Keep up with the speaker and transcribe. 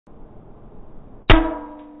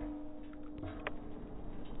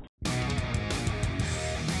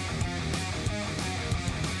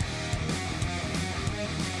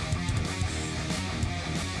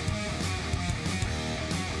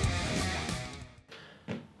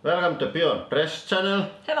Welcome to Beyond Press channel.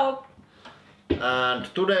 Hello. And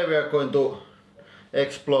today we are going to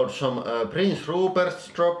explode some Prince Rupert's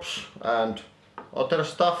drops and other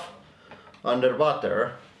stuff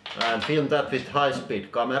underwater and film that with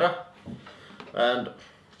high-speed camera. And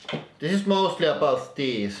this is mostly about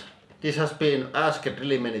these. This has been asked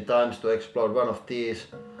really many times to explode one of these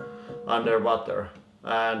underwater.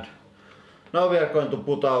 And now we are going to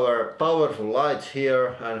put our powerful lights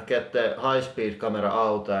here and get the high-speed camera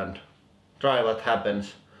out and try what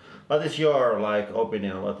happens. What is your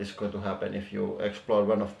opinion? What is going to happen if you explode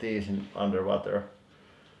one of these in underwater?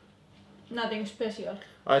 Nothing special.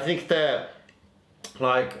 I think the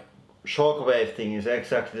shockwave thing is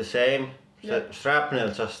exactly the same. The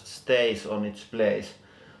shrapnel just stays on its place.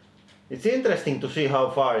 It's interesting to see how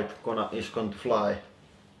far it is going to fly.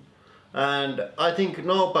 And I think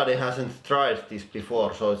nobody hasn't tried this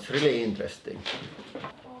before, so it's really interesting.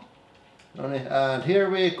 And here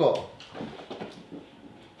we go.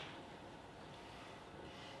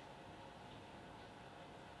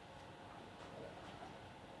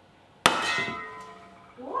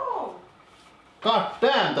 Whoa! God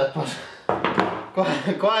damn, that was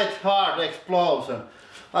quite hard explosion.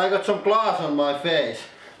 I got some glass on my face.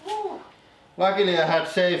 Whoa. Luckily I had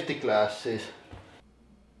safety glasses.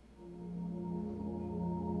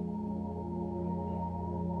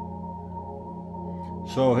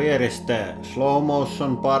 So here is the slow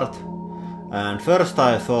motion part, and first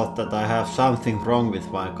I thought that I have something wrong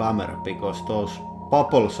with my camera because those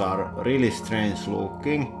bubbles are really strange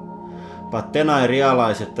looking, but then I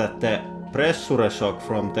realized that the pressure shock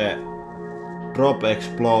from the drop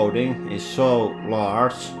exploding is so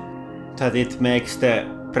large that it makes the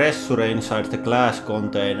pressure inside the glass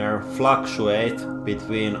container fluctuate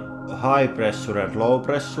between high pressure and low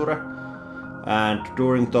pressure. And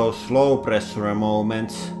during those low pressure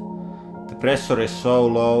moments, the pressure is so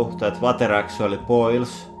low that water actually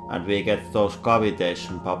boils and we get those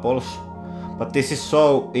cavitation bubbles. But this is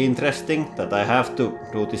so interesting that I have to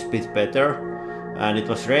do this bit better. And it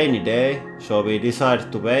was rainy day, so we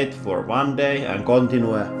decided to wait for one day and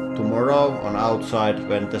continue tomorrow on outside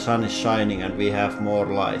when the sun is shining and we have more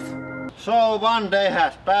light. So one day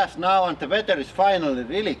has passed now and the weather is finally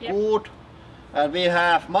really good. And we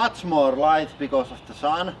have much more light because of the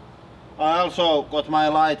sun. I also got my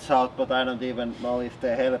lights out, but I don't even know if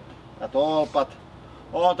they help at all. But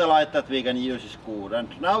all the light that we can use is good. And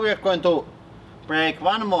now we are going to break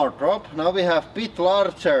one more drop. Now we have a bit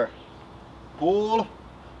larger pool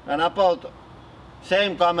and about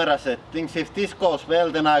same camera settings. If this goes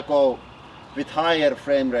well, then I go with higher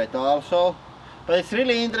frame rate also. But it's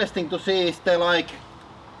really interesting to see is the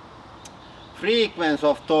frequency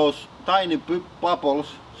of those tiny bubbles,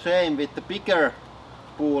 same with the bigger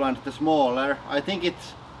pool and the smaller. I think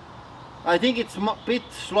it's a bit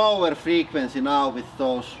slower frequency now with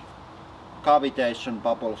those cavitation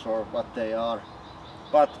bubbles or what they are.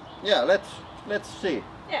 But yeah, let's see.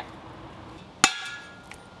 Yeah.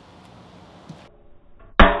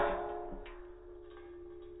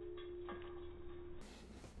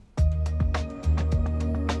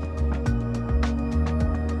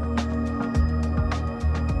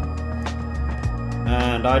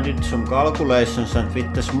 And I did some calculations, and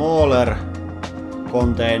with the smaller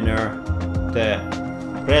container the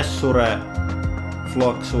pressure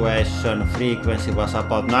fluctuation frequency was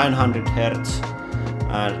about 900 Hz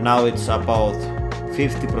and now it's about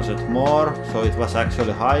 50% more, so it was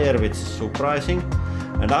actually higher, which is surprising.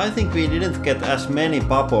 And I think we didn't get as many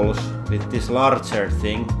bubbles with this larger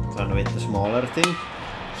thing than with the smaller thing.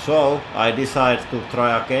 So I decided to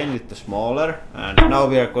try again with the smaller, and now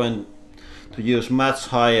we are going to use much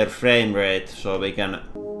higher frame rate so we can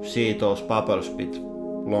see those bubbles a bit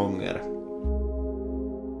longer.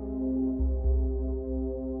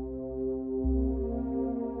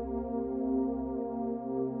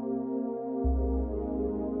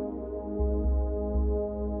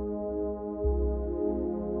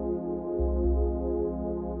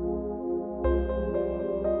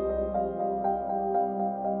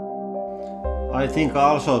 I think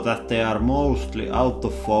also that they are mostly out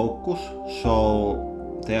of focus,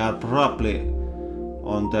 so they are probably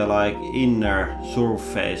on the inner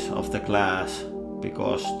surface of the glass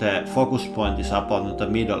because the focus point is up on the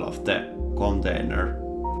middle of the container.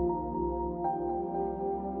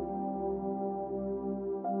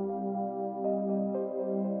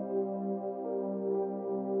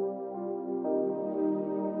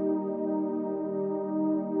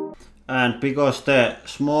 And because the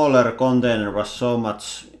smaller container was so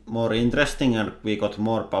much more interesting and we got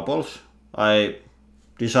more bubbles, I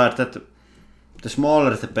decided that the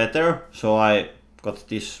smaller the better, so I got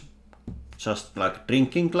this just like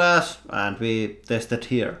drinking glass, and we tested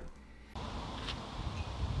here.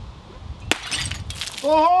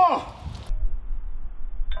 Oh!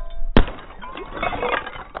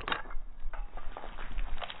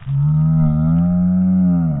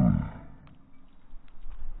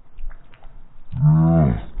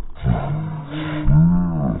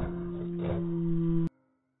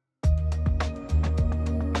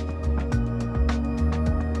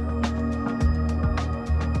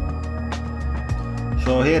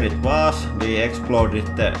 So here it was, we exploded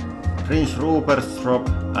the Prince Rupert's drop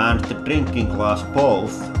and the drinking glass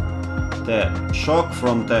both. The shock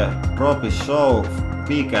from the drop is so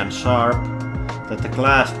big and sharp that the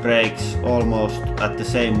glass breaks almost at the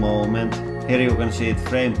same moment. Here you can see it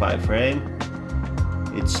frame by frame.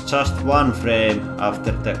 It's just one frame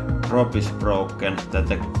after the drop is broken that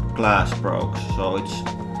the glass broke, so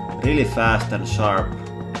it's really fast and sharp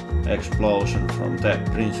explosion from the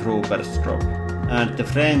Prince Rupert's drop. And the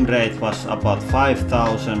frame rate was about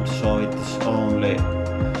 5000, so it is only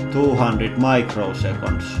 200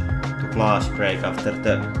 microseconds to glass break after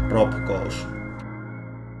the drop goes.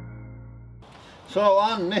 So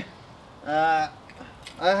Anni, I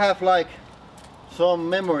have like some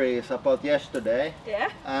memories about yesterday. Yeah.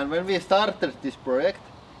 And when we started this project,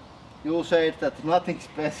 you said that nothing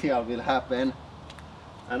special will happen.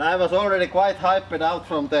 And I was already quite hyped out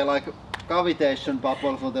from the like cavitation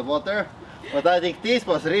bubbles on the water. But I think this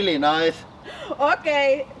was really nice.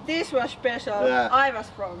 Okay, this was special. Yeah. I was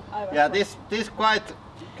wrong. This quite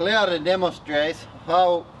clearly demonstrates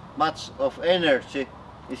how much of energy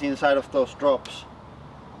is inside of those drops.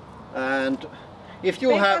 And if you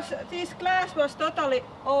because this glass was totally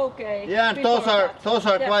okay. Yeah, and those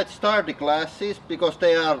are quite sturdy glasses because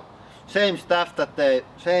they are same stuff that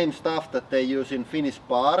they use in Finnish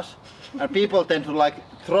bars, and people tend to like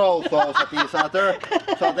throw those at each other,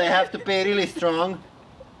 so they have to be really strong,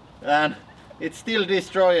 and it's still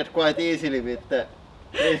destroyed quite easily with the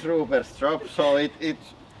Prince Rupert's drop, so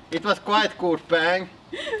it was quite good bang.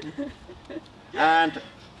 And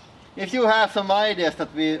if you have some ideas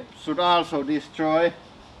that we should also destroy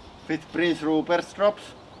with Prince Rupert's drops,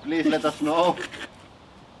 please let us know.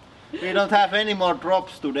 We don't have any more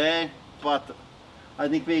drops today, but I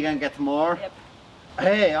think we can get more. Yep.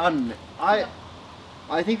 Hey Anne,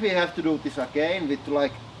 I think we have to do this again with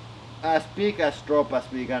like as big a drop as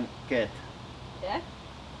we can get. Yeah.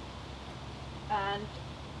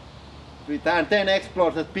 And then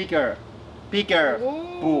explore that bigger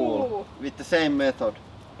pool with the same method.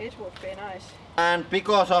 It would be nice. And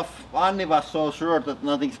because of Anni was so sure that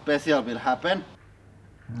nothing special will happen.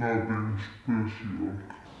 Nothing special.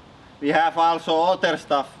 We have also other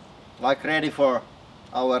stuff like ready for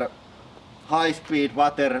our high-speed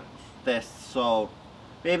water tests, so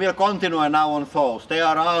we will continue now on those. They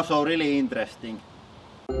are also really interesting.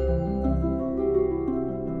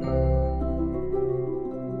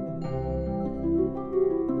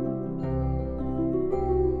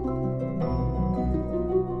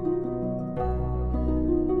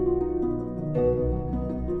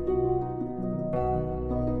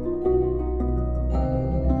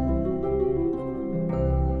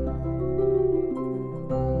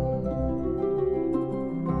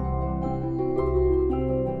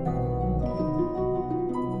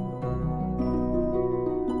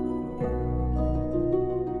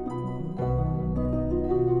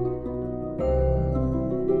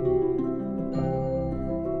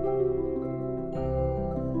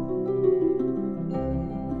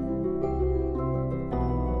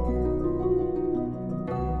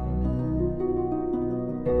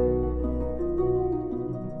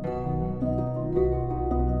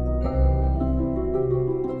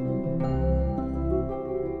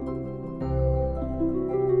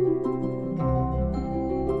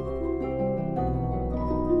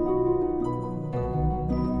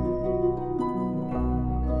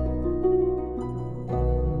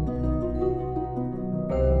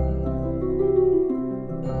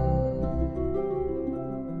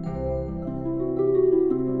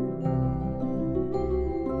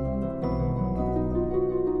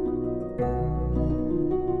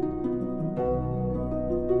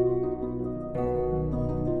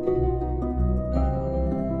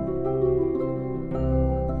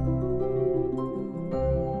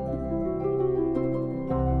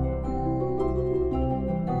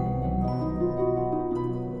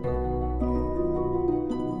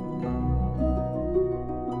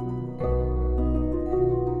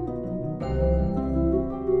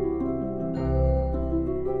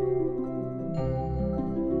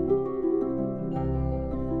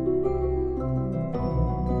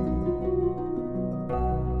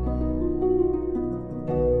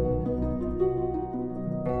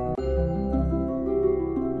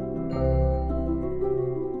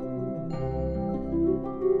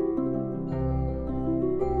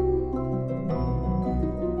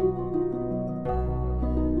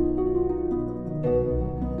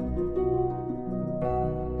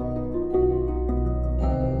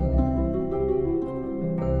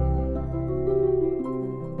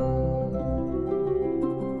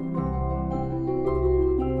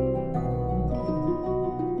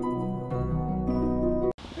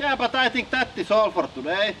 Yeah, but I think that is all for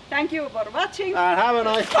today. Thank you for watching. And have a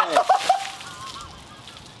nice day.